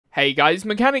Hey guys,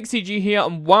 Mechanic CG here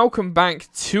and welcome back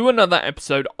to another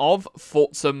episode of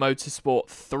Forza Motorsport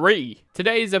 3.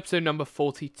 Today is episode number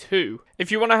 42.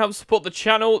 If you want to help support the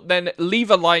channel, then leave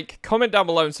a like, comment down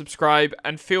below and subscribe,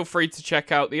 and feel free to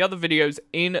check out the other videos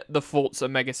in the Forza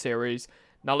Mega Series.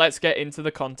 Now let's get into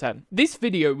the content. This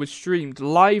video was streamed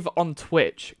live on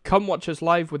Twitch. Come watch us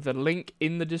live with the link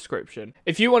in the description.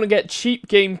 If you want to get cheap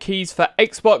game keys for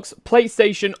Xbox,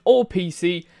 PlayStation or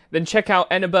PC, then check out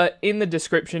Eneba in the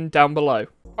description down below.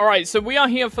 Alright, so we are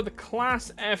here for the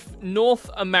Class F North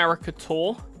America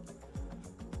Tour.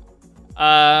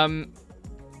 We're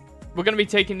going to be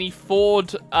taking the Ford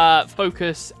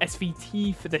Focus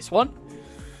SVT for this one.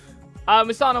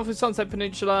 We're starting off with Sunset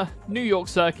Peninsula, New York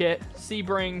Circuit,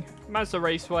 Sebring, Mazda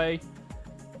Raceway,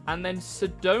 and then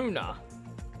Sedona.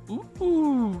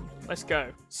 Ooh, let's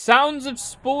go. Sounds of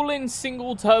spooling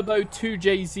single turbo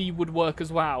 2JZ would work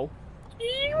as well.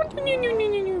 I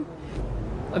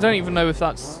don't even know if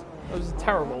that was a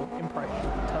terrible impression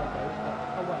of turbo.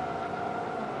 Oh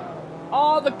well.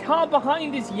 Oh, the car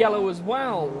behind is yellow as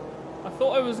well. I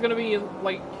thought I was going to be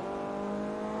like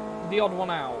the odd one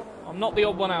out. I'm not the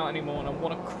odd one out anymore and I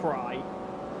want to cry.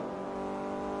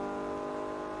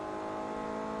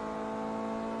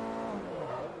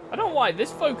 I don't know why,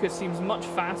 this Focus seems much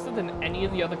faster than any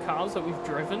of the other cars that we've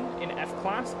driven in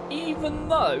F-Class, even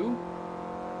though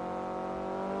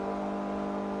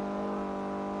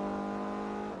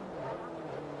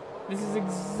this is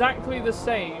exactly the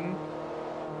same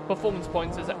performance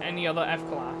points as any other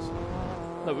F-Class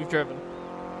that we've driven.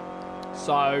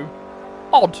 So,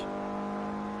 odd.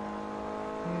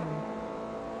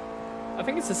 I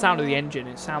think it's the sound of the engine.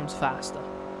 It sounds faster.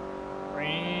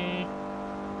 It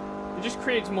just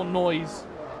creates more noise.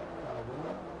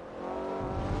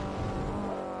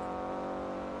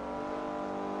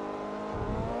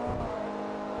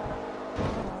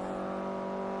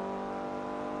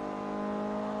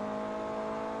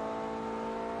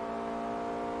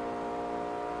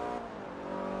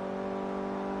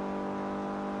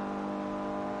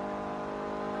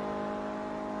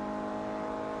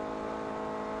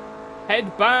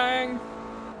 Headbang!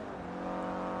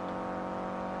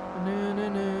 No, no,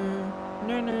 no.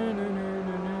 No, no, no, no,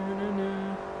 no, no,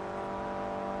 no.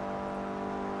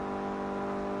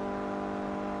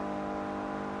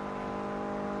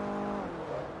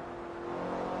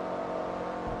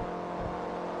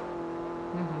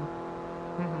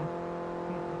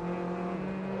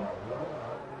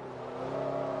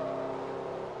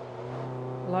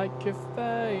 Like your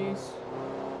face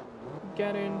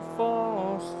getting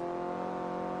forced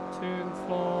to the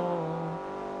floor.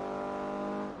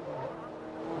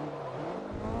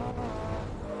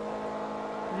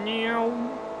 Meow.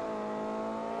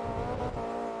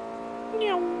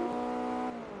 Meow.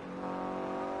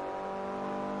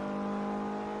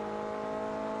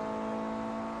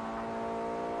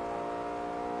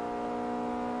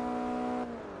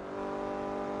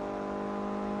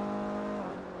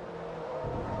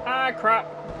 Ah, crap.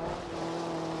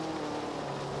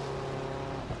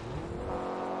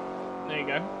 There you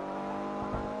go.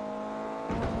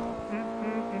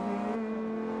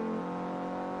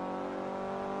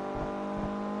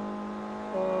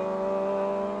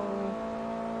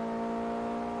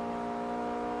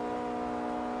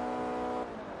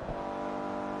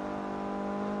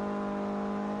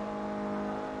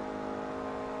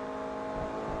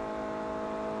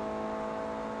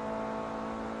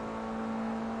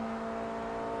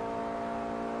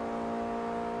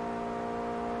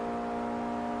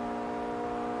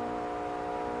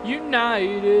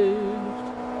 United.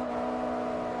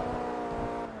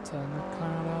 Turn the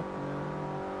cloud up now.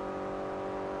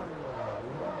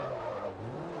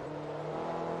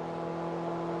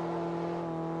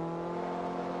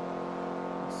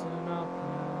 Listen up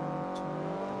now.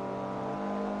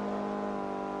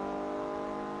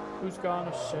 Who's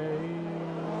gonna save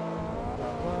the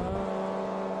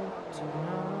world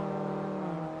tonight?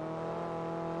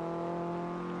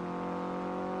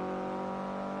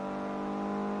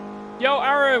 Yo,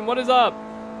 Aaron, what is up?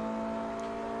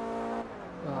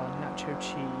 Oh, nacho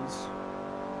cheese.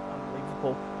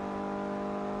 Unbelievable.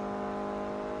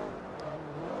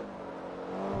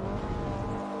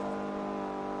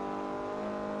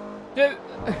 Dude,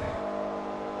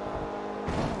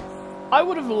 I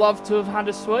would have loved to have had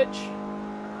a Switch.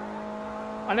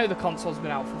 I know the console's been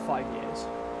out for 5 years.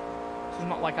 So it's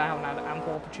not like I haven't had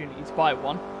ample opportunity to buy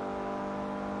one.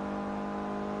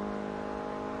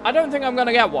 I don't think I'm going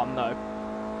to get one, though.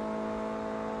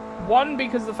 One,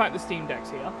 because of the fact the Steam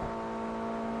Deck's here.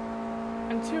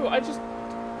 And two, I don't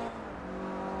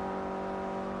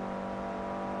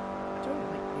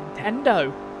like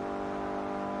Nintendo.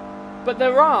 But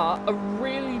there are a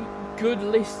really good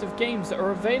list of games that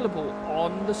are available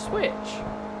on the Switch.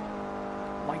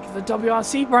 Like the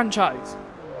WRC franchise.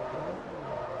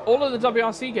 All of the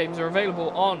WRC games are available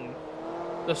on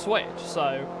the Switch,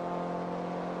 so...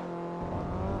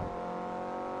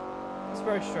 It's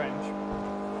very strange.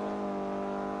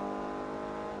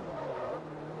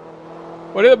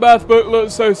 Why did the math book look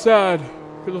so sad?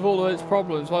 Because of all of its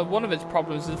problems. Well, one of its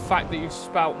problems is the fact that you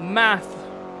spout math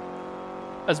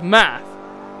as math.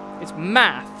 It's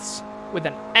maths with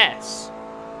an S.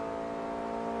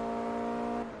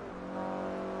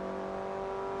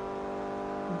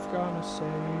 Who's gonna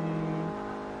save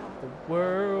the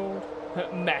world?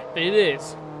 Math it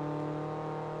is.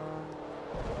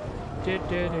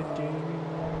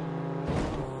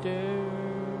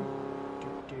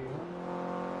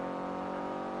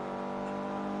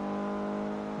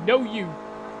 No, you.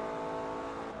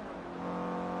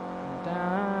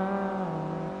 Down.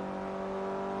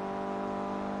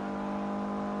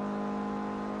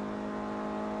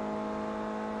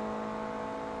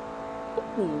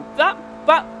 Ooh, that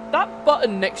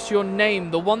button next to your name,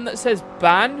 the one that says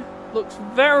ban, looks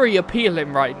very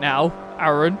appealing right now,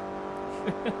 Aaron.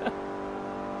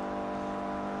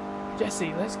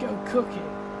 Jesse, let's go cooking.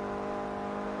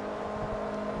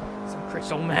 Some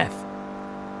crystal meth.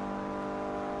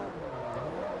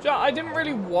 I didn't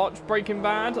really watch Breaking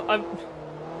Bad.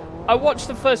 I watched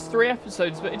the first 3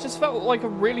 episodes, but it just felt like a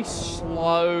really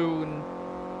slow and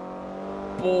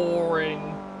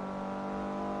boring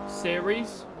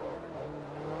series.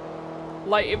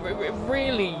 Like, it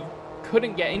really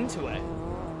couldn't get into it.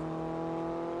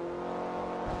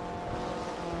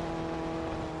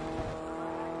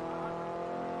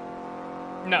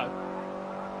 No.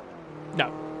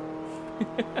 No.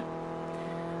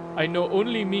 I know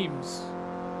only memes.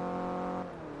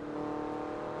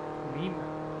 Meme.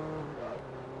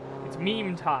 It's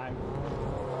meme time.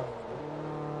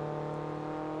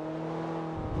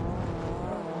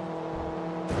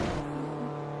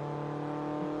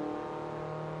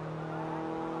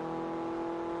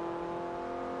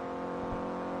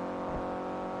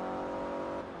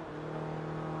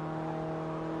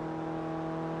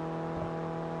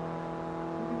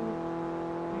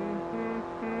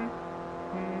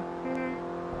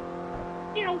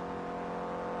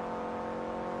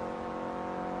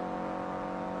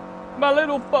 My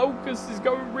little focus is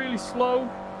going really slow. Do you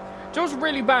know what's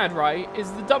really bad, right?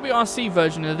 Is the WRC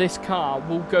version of this car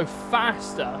will go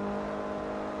faster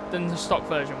than the stock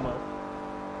version will.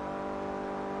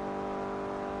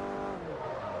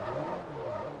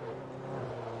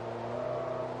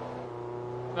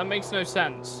 That makes no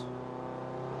sense.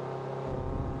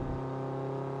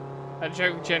 That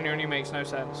joke genuinely makes no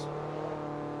sense.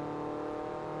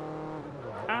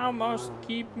 I must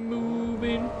keep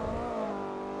moving.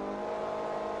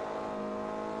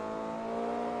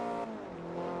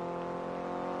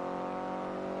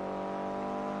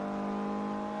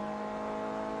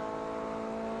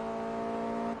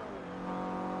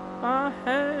 My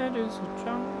head is a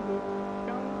jungle,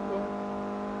 jungle.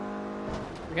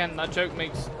 Again, that joke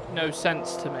makes no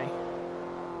sense to me.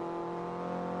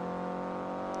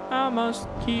 I must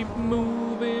keep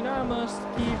moving, I must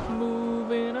keep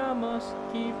moving, I must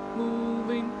keep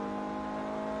moving.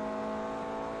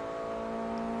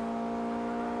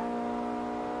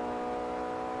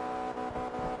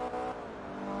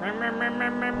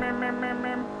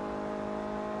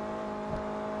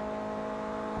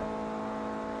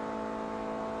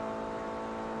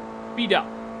 Speed up.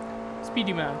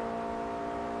 Speedy man.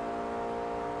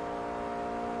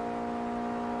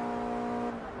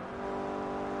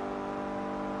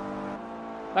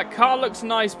 That car looks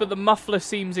nice, but the muffler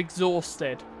seems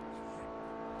exhausted.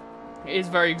 It is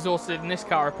very exhausted in this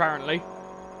car, apparently.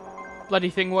 Bloody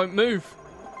thing won't move.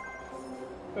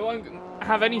 It won't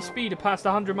have any speed past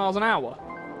 100 miles an hour.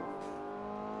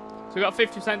 So we got a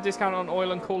 50% discount on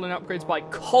oil and cooling upgrades by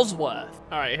Cosworth.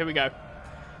 Alright, here we go.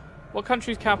 What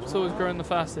country's capital is growing the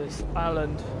fastest?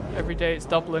 Ireland. Every day it's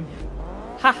Dublin.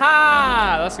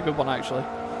 Haha! That's a good one, actually.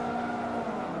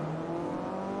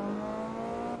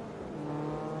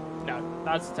 No,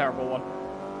 that's a terrible one.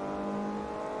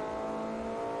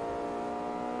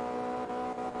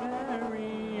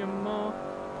 Marry a more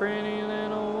pretty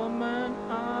little woman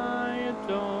I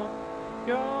adore.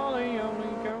 You're the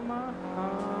only girl my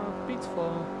heart beats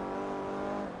for.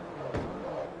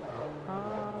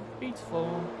 Heart beats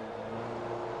for.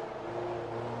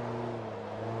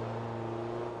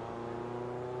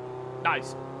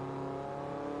 Nice.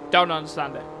 Don't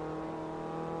understand it.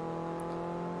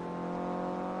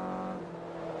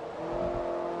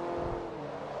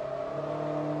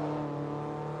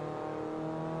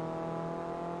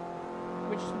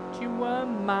 Wish that you were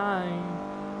mine.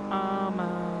 Oh,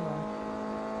 my.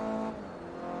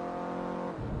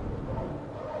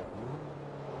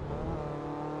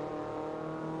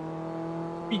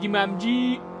 Biggie Mam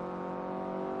G.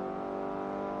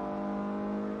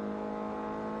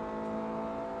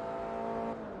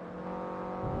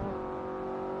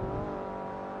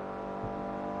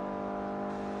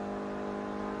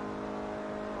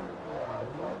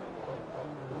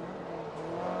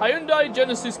 Hyundai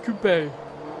Genesis Coupe.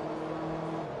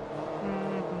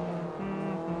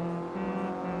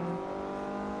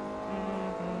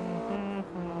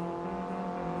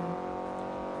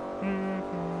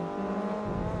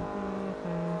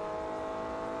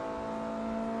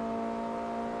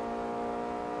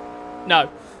 No.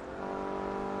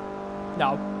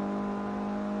 No.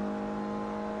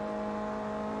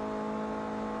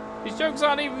 These jokes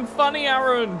aren't even funny,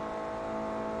 Aaron.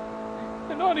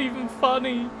 They're not even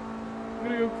funny. I'm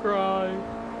gonna go cry.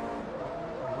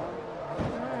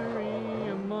 Mary,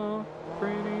 a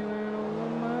pretty little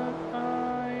woman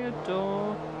I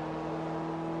adore.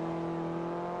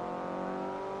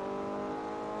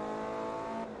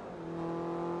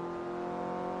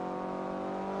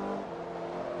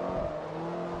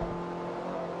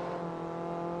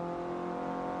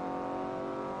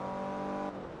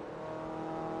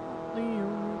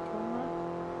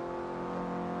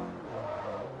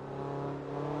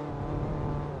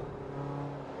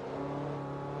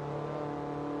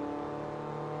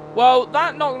 Well,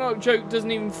 that knock-knock joke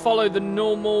doesn't even follow the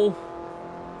normal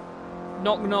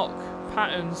knock-knock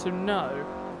pattern, so no.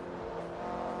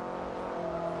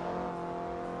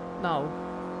 No.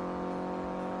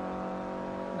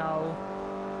 No.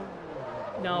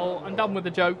 No, I'm done with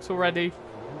the jokes already.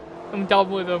 I'm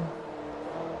done with them.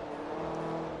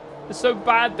 They're so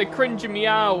bad, they're cringing me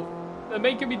out. They're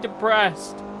making me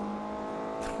depressed.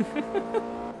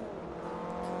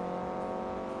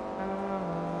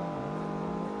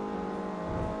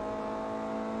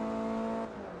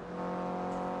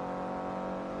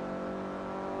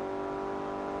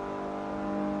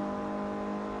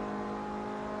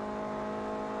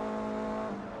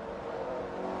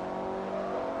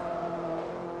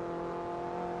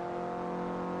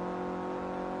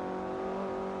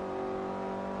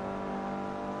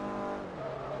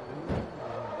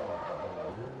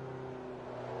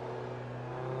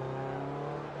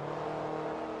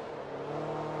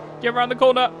 Get around the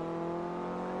corner.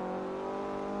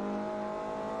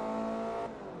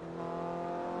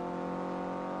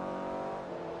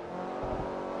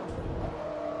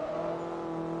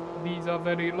 These are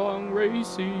very long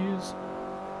races.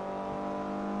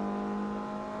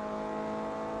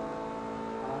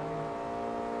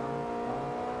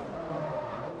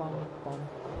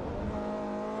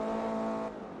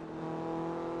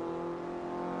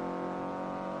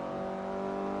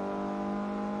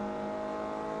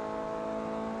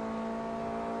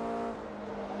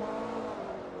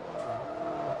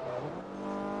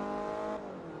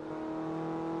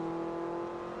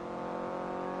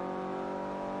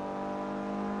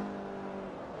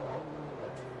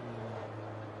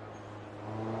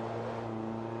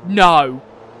 No.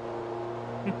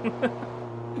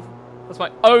 That's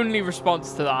my only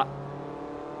response to that.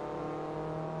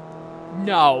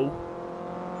 No.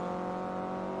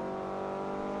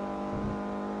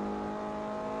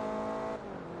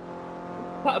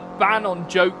 Put a ban on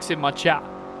jokes in my chat.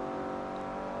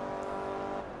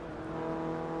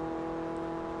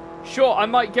 Sure, I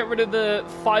might get rid of the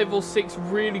 5 or 6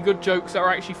 really good jokes that are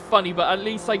actually funny, but at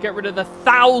least I get rid of the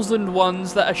 1,000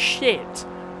 ones that are shit.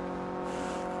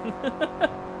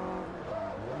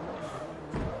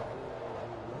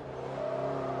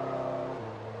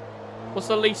 What's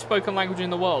the least spoken language in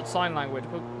the world? Sign language.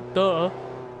 Well, duh.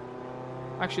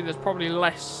 Actually, there's probably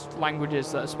less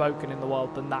languages that are spoken in the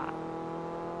world than that.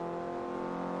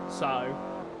 So...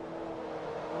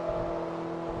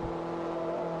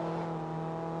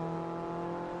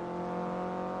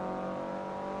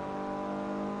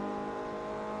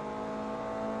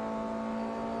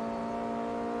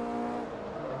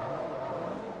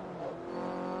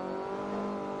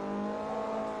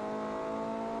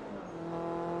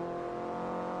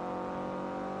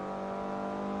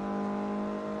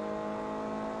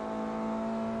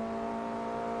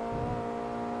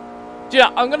 yeah,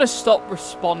 I'm gonna stop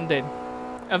responding.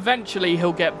 Eventually,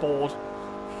 he'll get bored.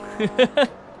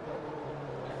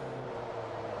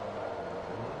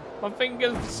 My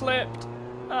fingers slipped.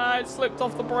 It slipped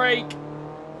off the brake.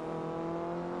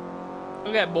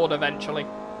 I'll get bored eventually.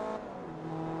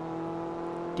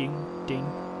 Ding, ding,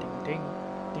 ding, ding,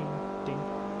 ding, ding,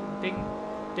 ding,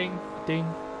 ding,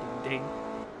 ding, ding,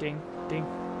 ding, ding.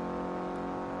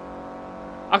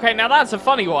 Okay, now that's a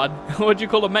funny one. What do you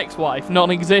call a mech's wife?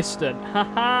 Non-existent.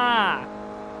 Haha.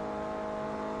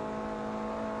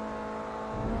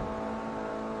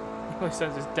 He always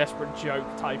sends this desperate joke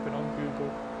typing on Google.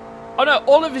 Oh no,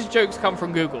 all of his jokes come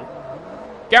from Google.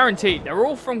 Guaranteed. They're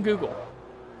all from Google.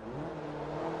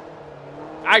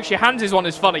 Actually, Hans' one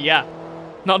is funny, yeah.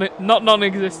 Not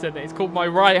non-existent. It's called My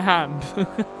Right Hand.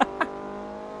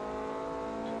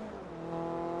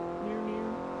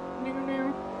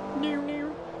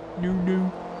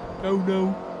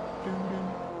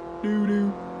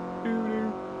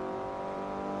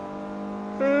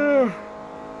 No.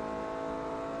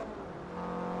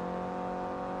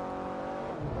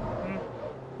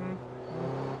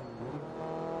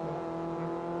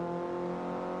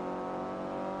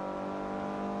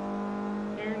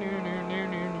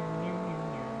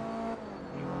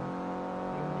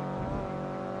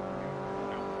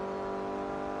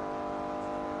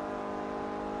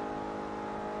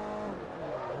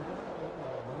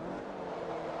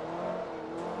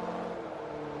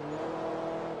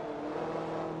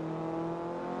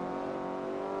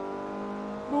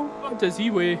 What does he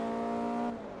weigh?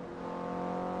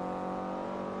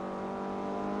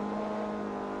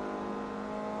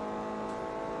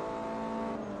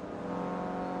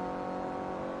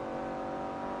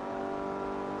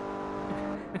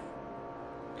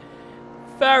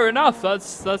 Fair enough.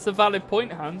 That's a valid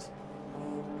point, Hans.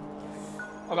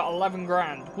 I got 11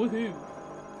 grand. Woohoo!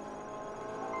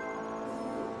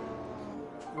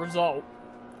 Result.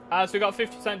 So we got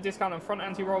 50% discount on front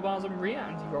anti-roll bars and rear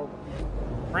anti-roll bars.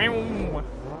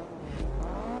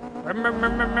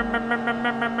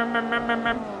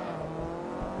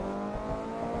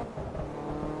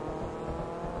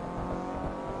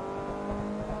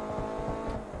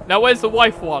 Now where's the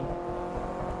wife one?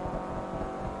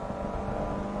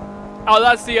 Oh,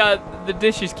 that's the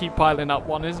dishes keep piling up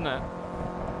one, isn't it?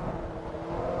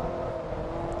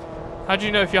 How do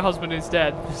you know if your husband is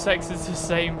dead? The sex is the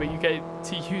same, but you get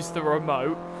to use the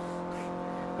remote.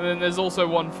 And then there's also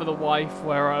one for the wife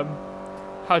where,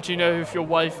 how do you know if your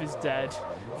wife is dead?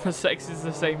 The sex is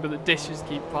the same, but the dishes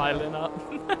keep piling up.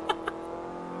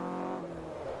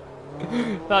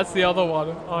 That's the other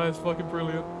one. Oh, it's fucking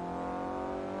brilliant.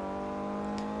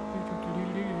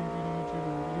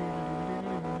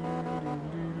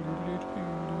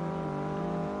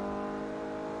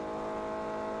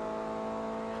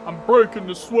 I'm breaking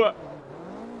the sweat.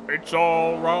 It's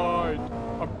alright.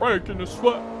 I'm breaking the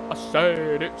sweat. I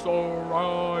said it's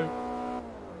alright.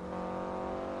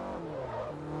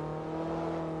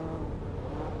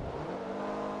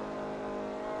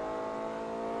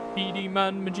 PD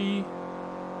man Maji.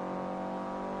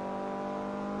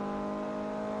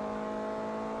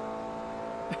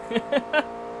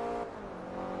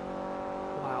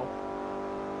 Wow.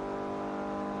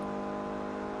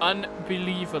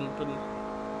 Unbelievable.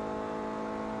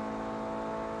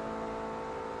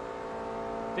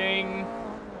 Ding.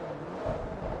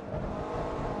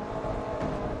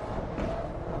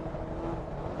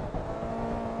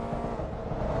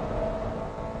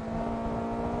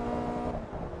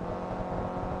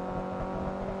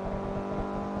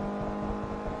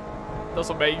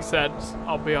 Doesn't make sense,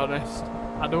 I'll be honest.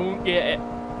 I don't get it.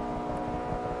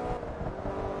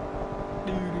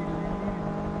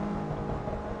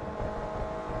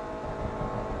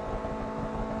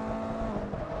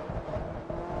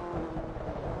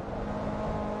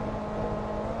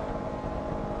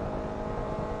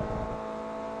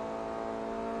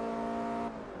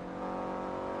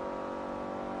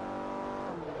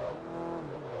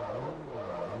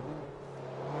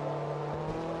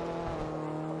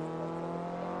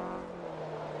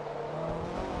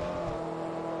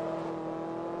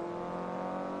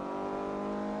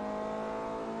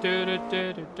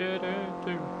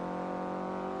 Do.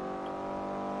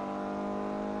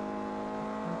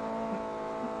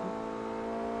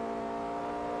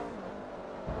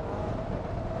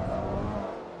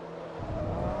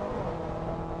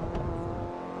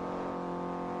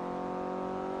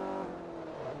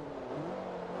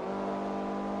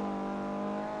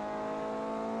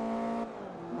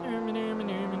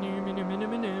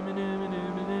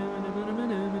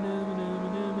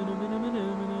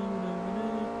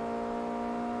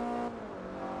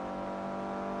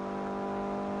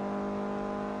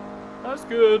 That's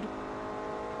good.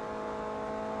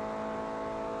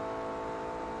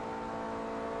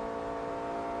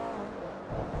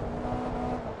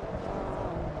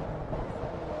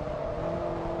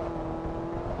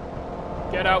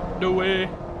 Get out the way.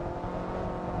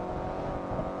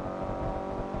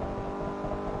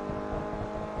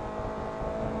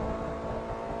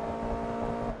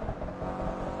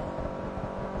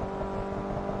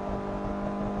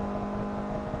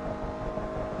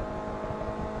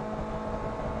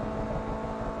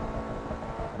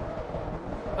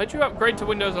 Why'd you upgrade to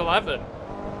Windows 11?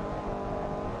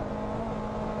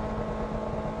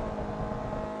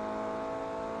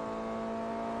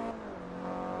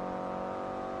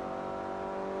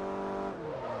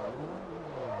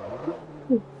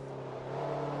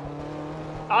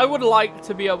 I would like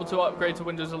to be able to upgrade to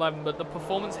Windows 11, but the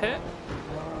performance hit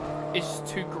is just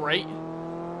too great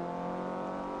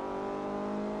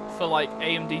for like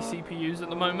AMD CPUs at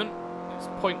the moment. It's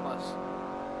pointless.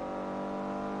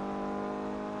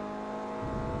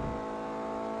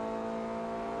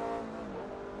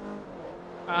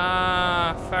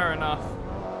 Ah, fair enough.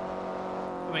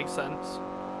 That makes sense.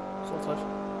 Sort of.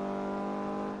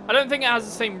 I don't think it has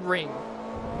the same ring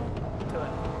to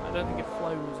it. I don't think it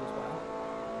flows as well.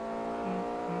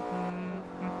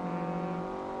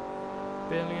 $1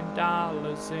 billion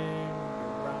in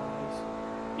your eyes.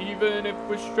 Even if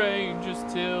we're strangers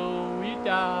till we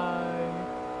die.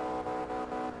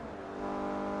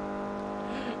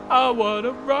 I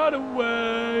wanna run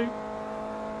away.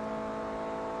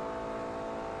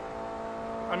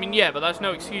 I mean, yeah, but that's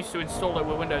no excuse to install it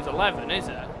with Windows 11, is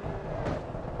it?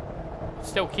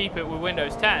 Still keep it with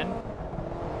Windows 10.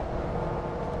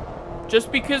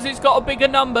 Just because it's got a bigger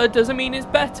number doesn't mean it's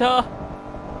better.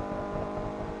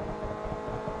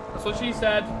 That's what she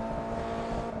said.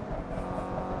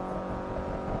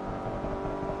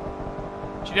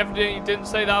 She definitely didn't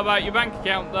say that about your bank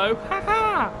account, though.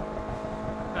 Haha!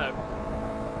 No.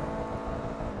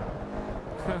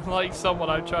 Like someone,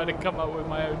 I'm trying to come up with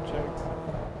my own jokes.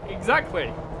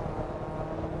 Exactly.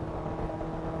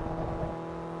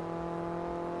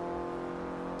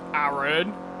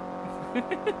 Aaron.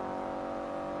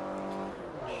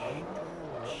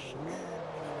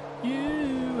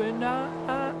 You and I.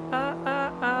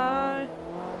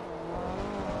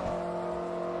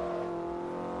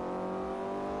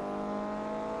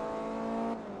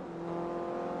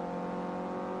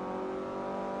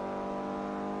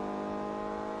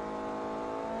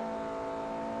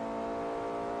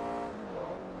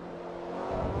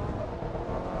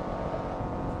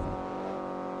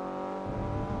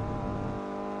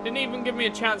 Didn't even give me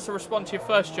a chance to respond to your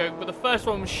first joke, but the first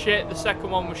one was shit, the second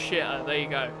one was shitter. There you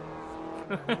go.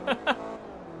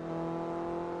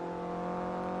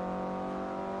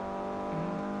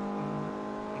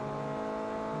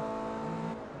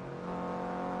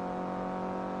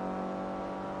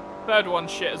 Third one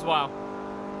shit as well.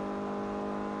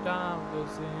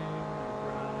 Diamonds in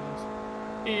your eyes.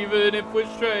 Even if we're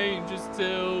strangers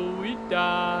till we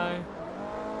die.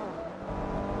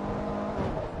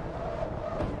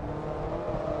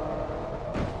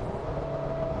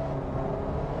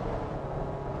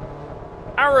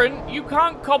 Aaron, you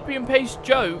can't copy and paste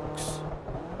jokes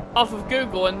off of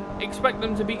Google and expect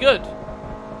them to be good.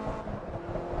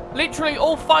 Literally,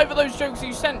 all 5 of those jokes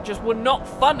you sent just were not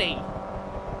funny.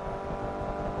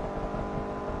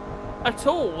 At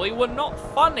all. They were not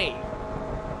funny.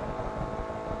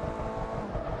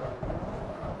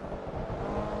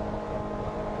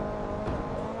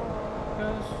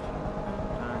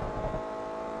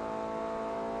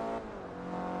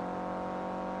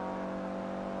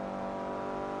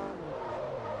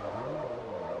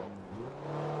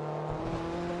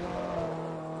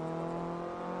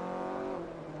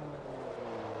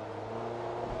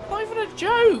 Not even a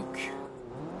joke.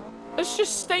 That's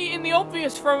just stating the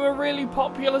obvious from a really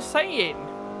popular saying.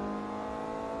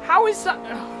 How is that?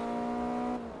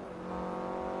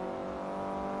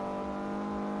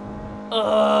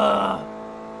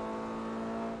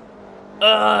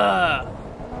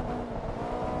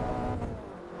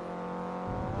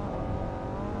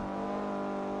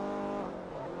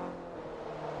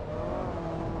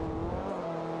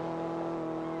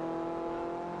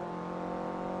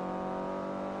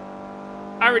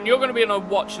 Aaron, you're going to be on a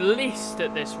watch list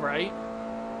at this rate.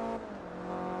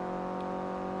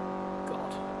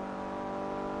 God.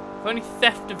 If only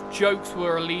theft of jokes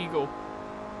were illegal,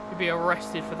 you'd be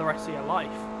arrested for the rest of your life.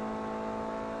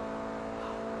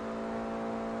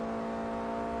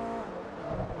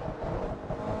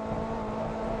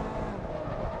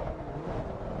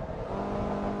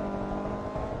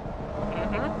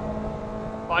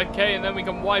 Mm-hmm. 5K and then we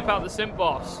can wipe out the simp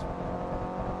boss.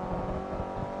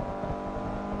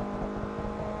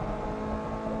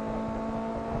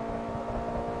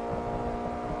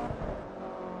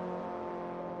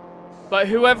 But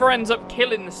whoever ends up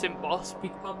killing the simp boss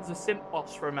becomes a simp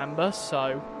boss, remember?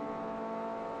 So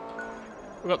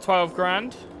we've got 12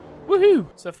 grand. Woohoo!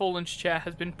 So Fallen's chair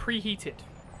has been preheated.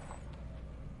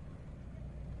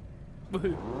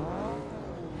 Woohoo!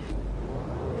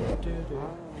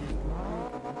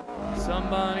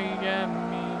 Somebody get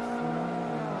me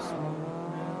through this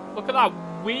moment. Look at that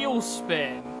wheel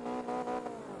spin.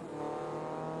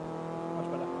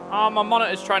 My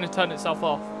monitor's trying to turn itself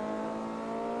off.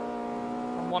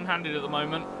 I'm one-handed at the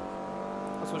moment.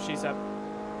 That's what she said.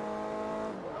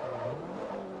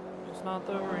 It's not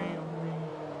the real me.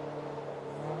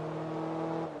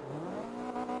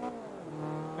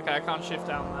 Okay, I can't shift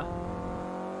down there.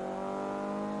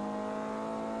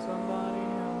 Somebody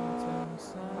help me tell me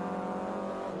something.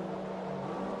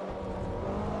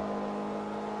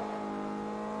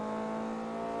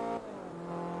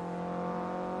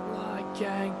 I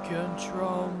can't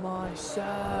control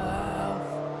myself.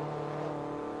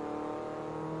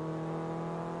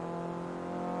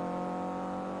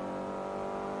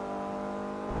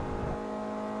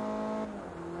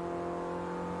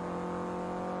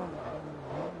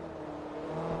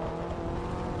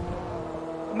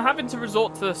 I'm having to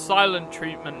resort to the silent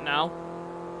treatment now.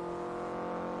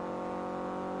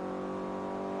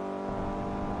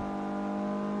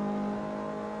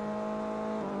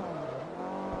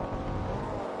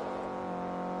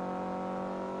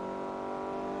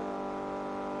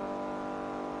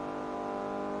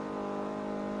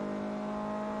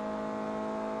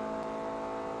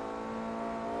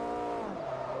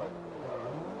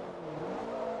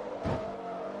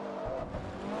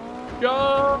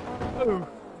 Go!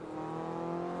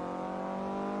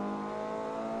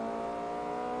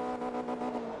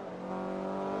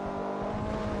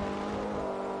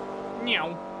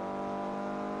 Meow.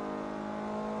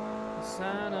 This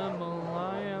animal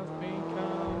I have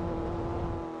become.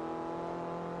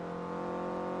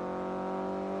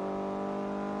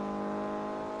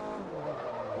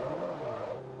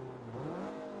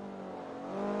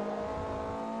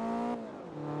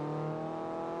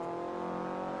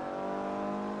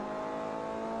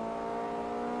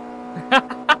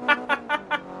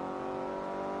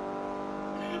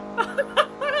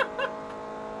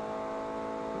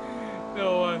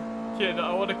 No, kid,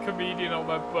 I want a comedian on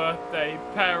my birthday.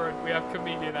 Parent, we have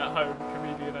comedian at home.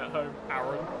 Comedian at home.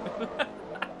 Aaron.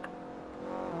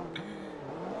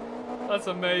 That's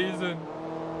amazing.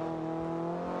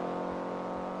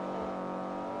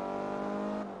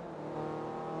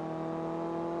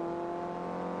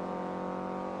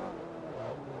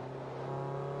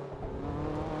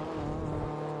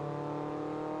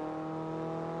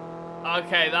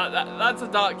 Okay, that's a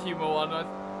dark humor one.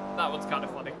 That one's kind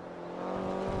of funny.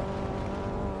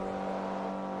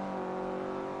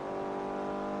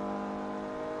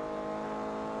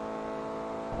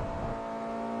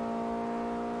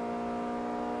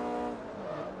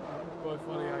 Quite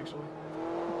funny, actually.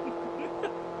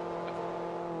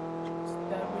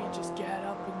 Then we just get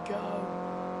up and go.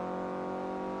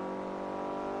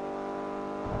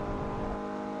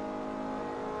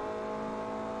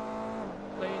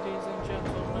 Ladies and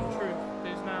gentlemen, truth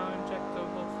is now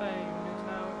injectable, fame is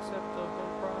now acceptable,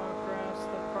 progress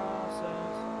the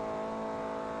process.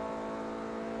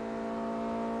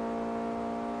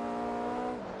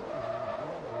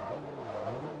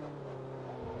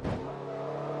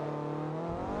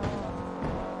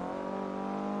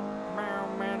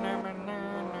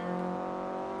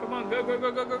 Come on, go, go,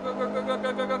 go, go, go, go, go, go,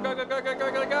 go, go, go, go, go, go, go,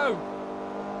 go, go, go!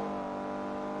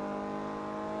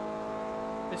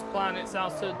 This planet's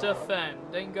ours to defend.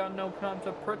 Ain't got no time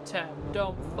to pretend.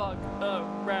 Don't fuck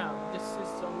around. This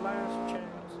is the last chance.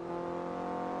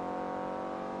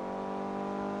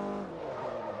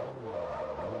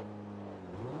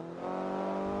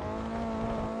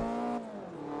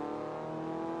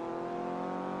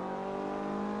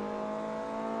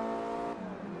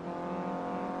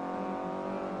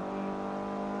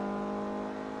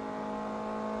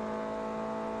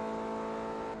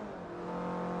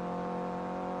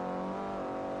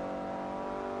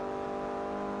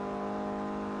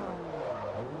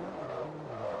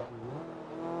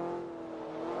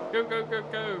 Go, go, go,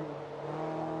 go.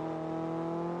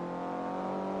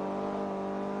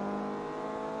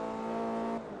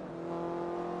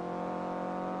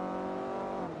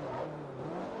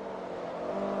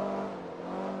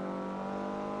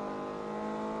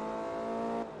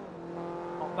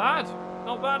 Not bad.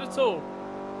 Not bad at all.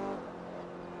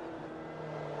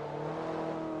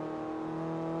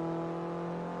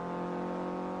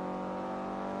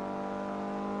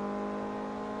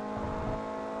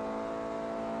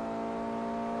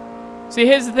 See,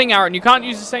 here's the thing, Aaron. You can't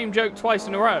use the same joke twice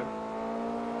in a row.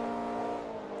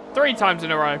 3 times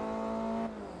in a row.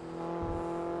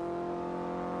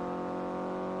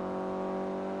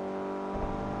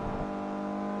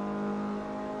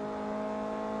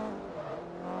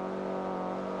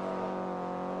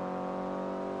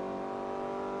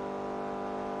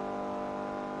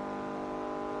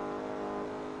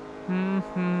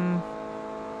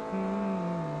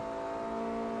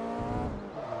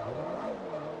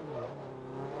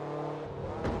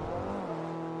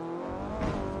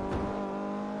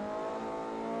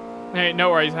 Hey,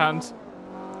 no worries, Hans.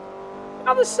 They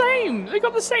got the same. They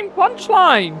got the same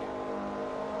punchline.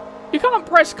 You can't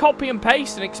press copy and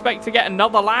paste and expect to get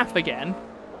another laugh again.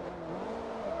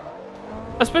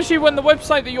 Especially when the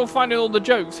website that you're finding all the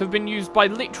jokes have been used by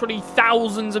literally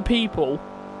thousands of people.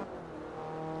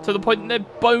 To the point that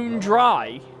they're bone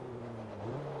dry.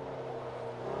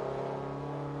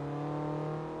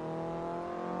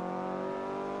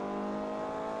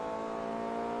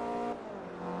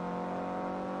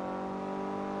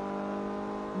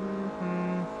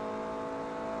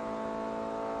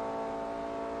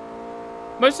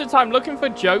 Most of the time, looking for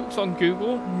jokes on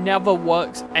Google never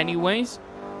works anyways.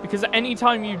 Because any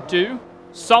time you do,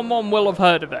 someone will have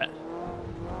heard of it.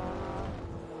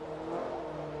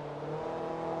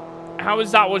 How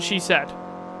is that what she said?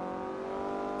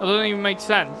 That doesn't even make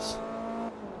sense.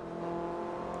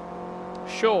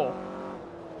 Sure.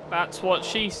 That's what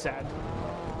she said.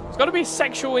 There's got to be a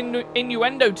sexual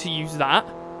innuendo to use that.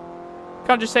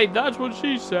 Can't just say, that's what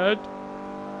she said.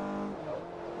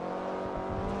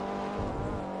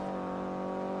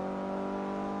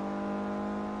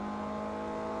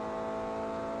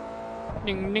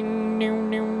 Ding ding new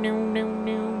new new new new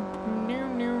new new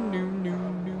new new new.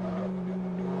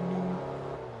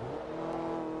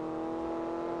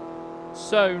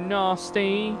 So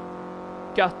nasty,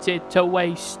 got it to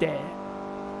waste it.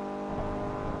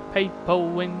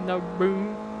 People in the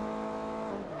room.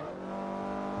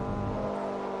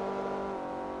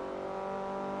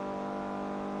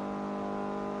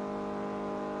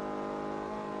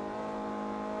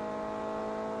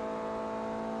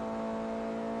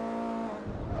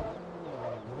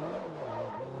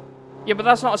 Yeah, but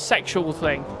that's not a sexual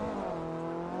thing.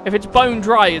 If it's bone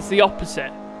dry, it's the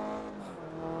opposite.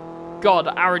 God,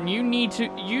 Aaron, you need to...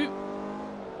 You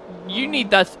need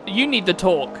that... You need the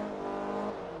talk.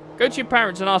 Go to your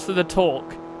parents and ask for the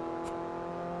talk.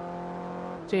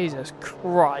 Jesus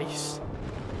Christ.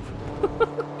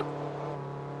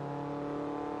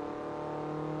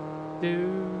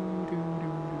 Ding,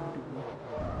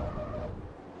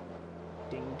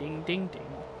 ding, ding, ding.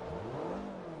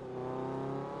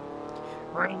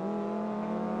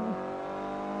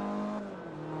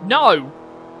 No!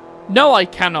 No, I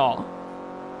cannot.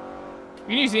 You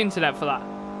can use the internet for that.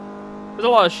 There's a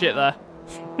lot of shit there.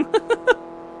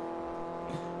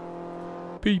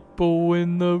 People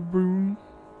in the room.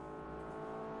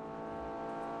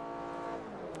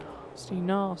 Nasty,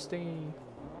 nasty.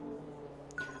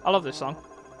 I love this song.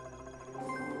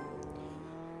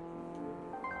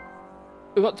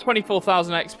 We've got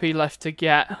 24,000 XP left to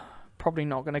get. Probably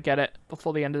not going to get it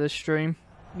before the end of this stream.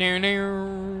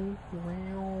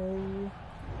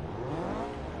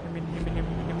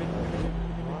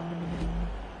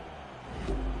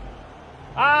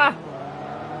 Ah!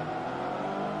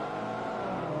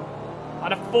 I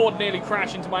had a Ford nearly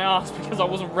crash into my ass because I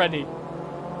wasn't ready.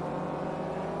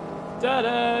 Da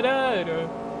da da da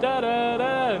da da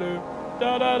da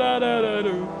da da da da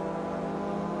da.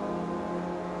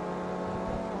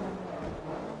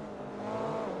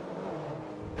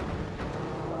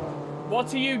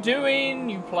 What are you doing,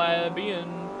 you plebeian?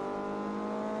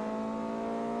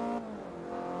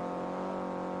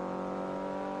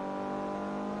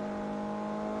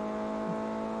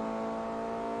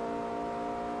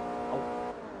 Oh.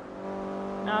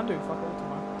 Nah, I'm doing fuck all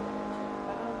tomorrow. I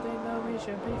don't think that we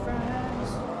should be friends.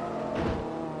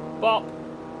 Bop.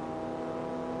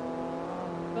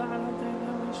 I don't think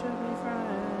that we should be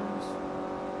friends.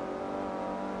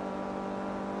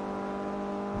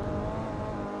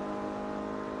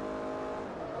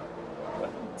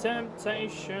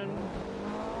 Temptation.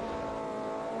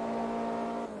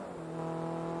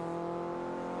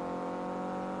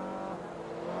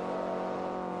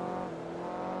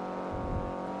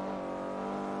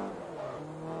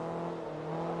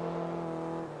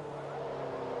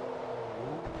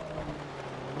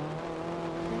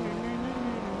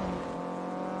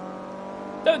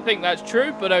 Don't think that's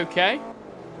true, but okay.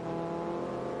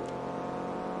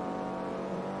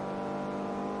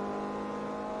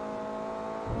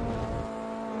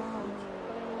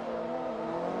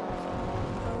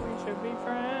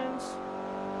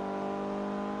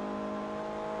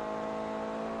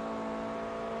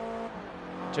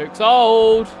 Joke's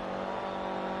old.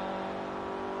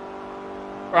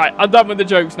 Right, I'm done with the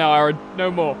jokes now, Aaron. No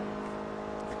more.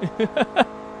 They're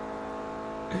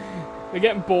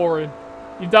getting boring.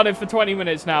 You've done it for 20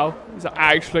 minutes now. It's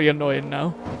actually annoying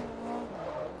now.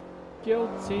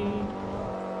 Guilty.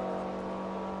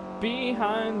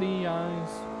 Behind the eyes.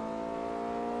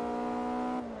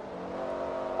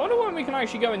 I wonder when we can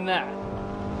actually go in there.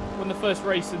 When the first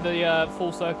race of the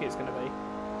full circuit is going to be.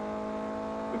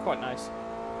 Be quite nice.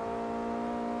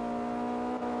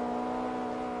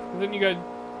 Then you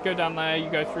go down there, you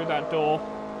go through that door,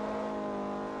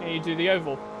 and you do the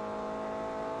oval.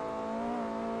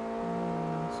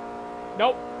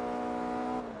 Nope.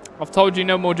 I've told you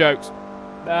no more jokes.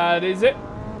 That is it.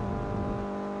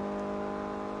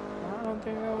 I don't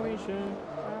think that we should.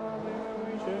 I don't think that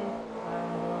we should. I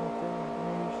don't think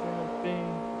we should be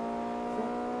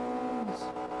friends.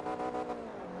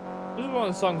 This is one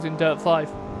of the songs in Dirt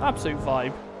 5. Absolute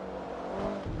vibe.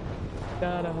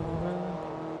 I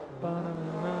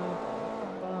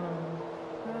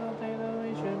don't think that we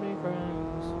should be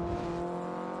friends.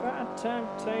 Got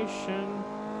temptation.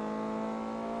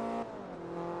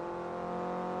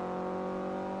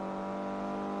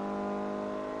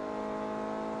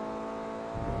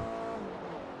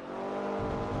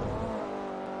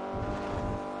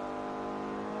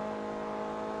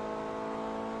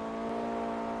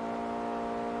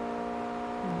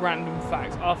 Random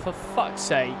facts. Oh, for fuck's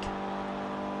sake.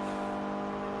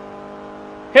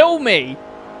 Heal me!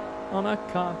 On a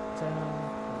cocktail,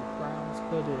 grounds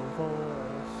for divorce.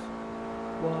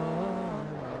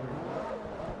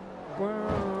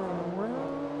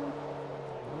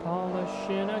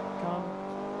 Polishing a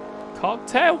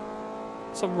cocktail?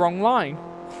 It's a wrong line.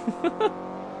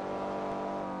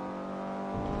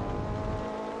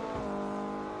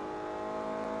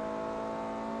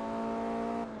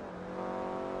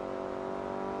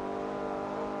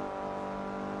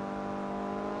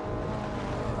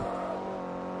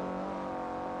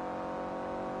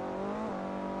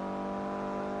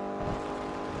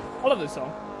 I love this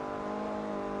song.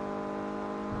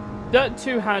 Dirt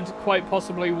 2 had quite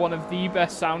possibly one of the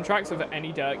best soundtracks of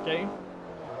any Dirt game.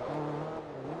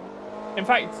 In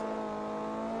fact,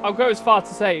 I'll go as far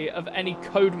to say of any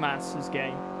Codemasters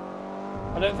game.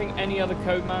 I don't think any other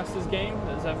Codemasters game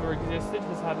that's ever existed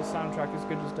has had a soundtrack as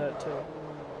good as Dirt 2.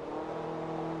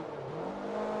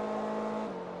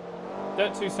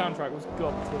 Dirt 2 soundtrack was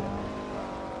god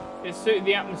tier. It suited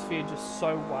the atmosphere just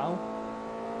so well.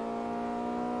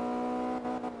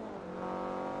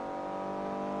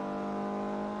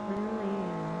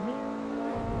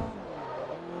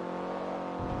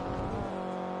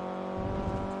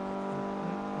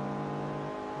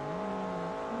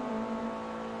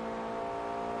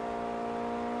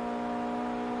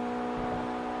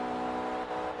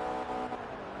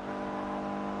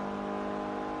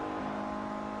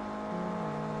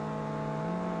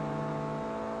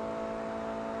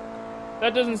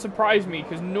 That doesn't surprise me,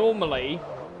 because normally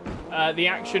the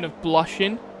action of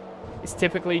blushing is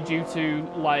typically due to,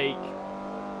 like,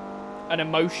 an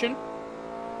emotion.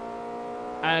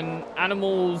 And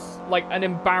animals, like an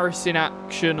embarrassing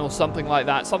action or something like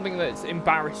that, something that's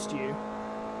embarrassed you.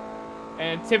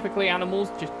 And typically animals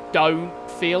just don't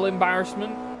feel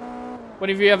embarrassment.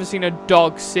 When have you ever seen a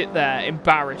dog sit there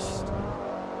embarrassed?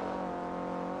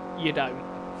 You don't.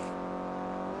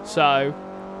 So...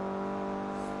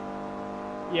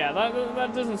 yeah,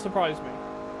 that doesn't surprise me.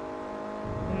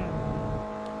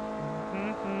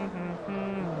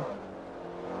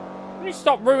 Can you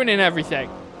stop ruining everything?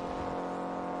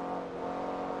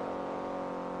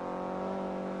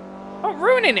 I'm not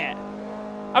ruining it.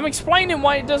 I'm explaining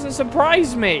why it doesn't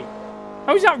surprise me.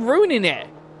 How is that ruining it?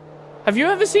 Have you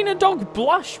ever seen a dog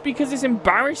blush because it's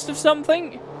embarrassed of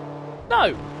something?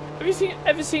 No. Have you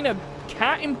ever seen a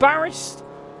cat embarrassed?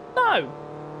 No.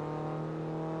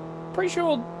 Pretty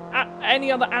sure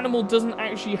any other animal doesn't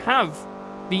actually have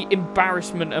the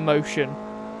embarrassment emotion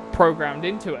programmed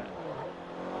into it.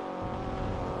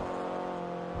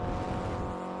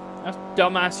 That's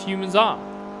dumbass humans are.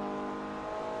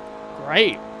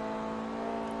 Great.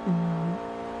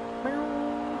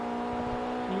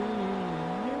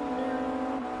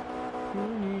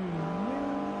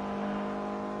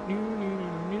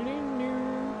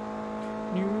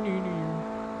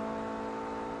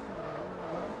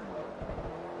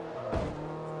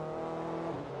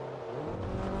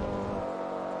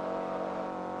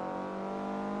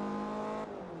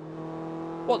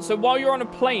 What, so while you're on a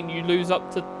plane, you lose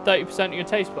up to 30% of your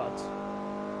taste buds?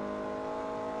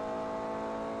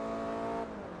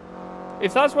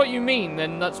 If that's what you mean,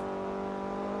 then that's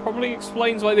probably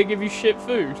explains why they give you shit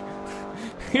food.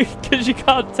 Because you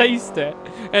can't taste it,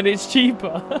 and it's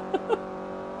cheaper.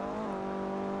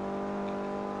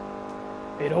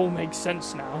 It all makes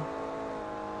sense now.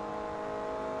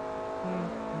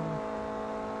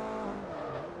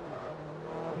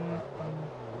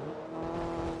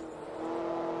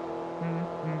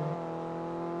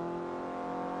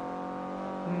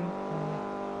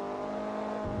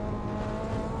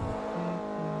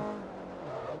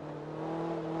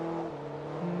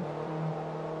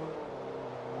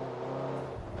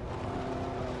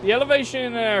 The elevation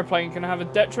in an airplane can have a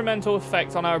detrimental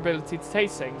effect on our ability to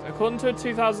taste things. According to a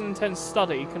 2010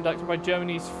 study conducted by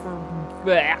Germany's...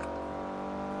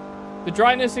 The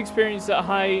dryness experienced at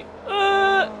high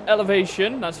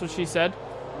elevation, that's what she said,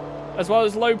 as well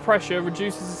as low pressure,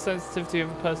 reduces the sensitivity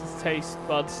of a person's taste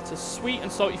buds to sweet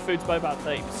and salty foods by about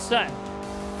 30%.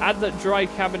 Add that dry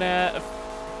cabin air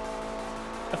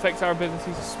affects our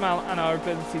ability to smell and our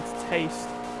ability to taste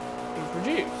is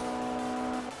reduced.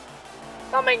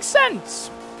 That makes sense.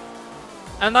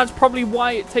 And that's probably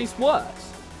why it tastes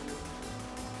worse.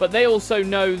 But they also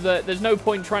know that there's no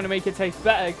point trying to make it taste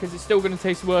better because it's still going to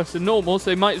taste worse than normal,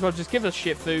 so they might as well just give us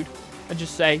shit food and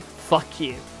just say, fuck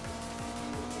you.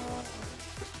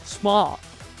 Smart.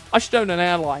 I should own an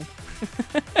airline.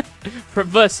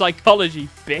 Reverse psychology,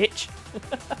 bitch.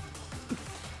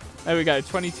 There we go,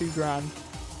 22 grand.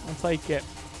 I'll take it.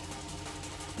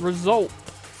 Result.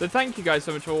 So thank you guys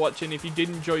so much for watching. If you did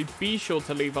enjoy, be sure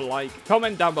to leave a like,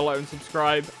 comment down below and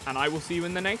subscribe, and I will see you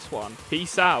in the next one.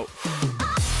 Peace out.